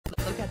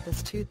get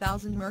this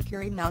 2000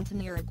 Mercury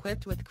Mountaineer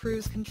equipped with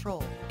cruise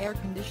control, air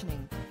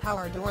conditioning,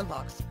 power door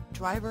locks,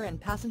 driver and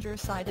passenger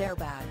side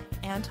airbag,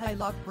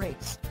 anti-lock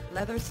brakes,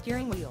 leather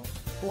steering wheel,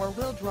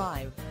 4-wheel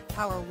drive,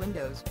 power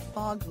windows,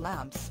 fog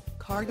lamps,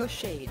 cargo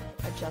shade,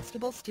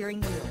 adjustable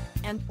steering wheel,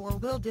 and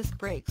 4-wheel disc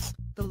brakes.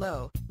 The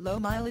low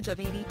mileage of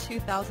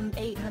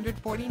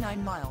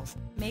 82,849 miles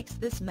makes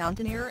this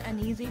Mountaineer an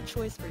easy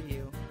choice for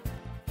you.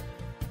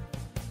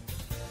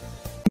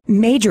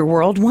 Major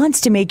World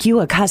wants to make you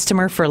a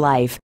customer for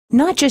life.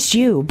 Not just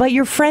you, but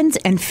your friends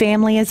and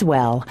family as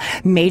well.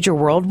 Major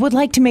World would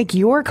like to make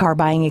your car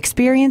buying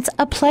experience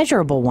a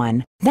pleasurable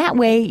one. That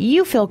way,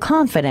 you feel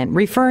confident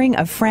referring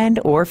a friend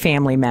or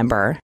family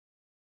member.